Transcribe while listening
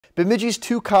Bemidji's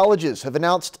two colleges have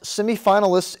announced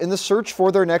semifinalists in the search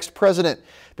for their next president.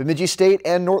 Bemidji State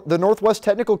and the Northwest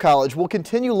Technical College will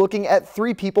continue looking at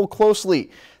three people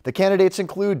closely. The candidates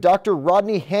include Dr.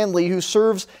 Rodney Hanley, who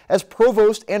serves as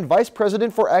Provost and Vice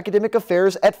President for Academic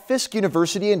Affairs at Fisk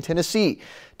University in Tennessee.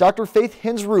 Dr. Faith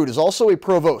Hinsrud is also a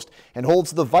Provost and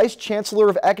holds the Vice Chancellor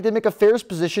of Academic Affairs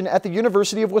position at the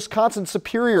University of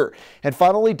Wisconsin-Superior. And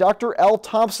finally, Dr. Al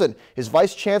Thompson is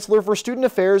Vice Chancellor for Student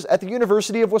Affairs at the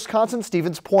University of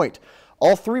Wisconsin-Stevens Point.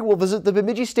 All three will visit the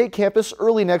Bemidji State campus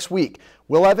early next week.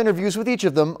 We'll have interviews with each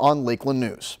of them on Lakeland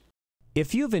News.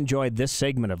 If you've enjoyed this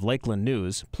segment of Lakeland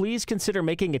News, please consider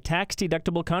making a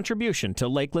tax-deductible contribution to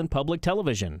Lakeland Public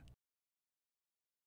Television.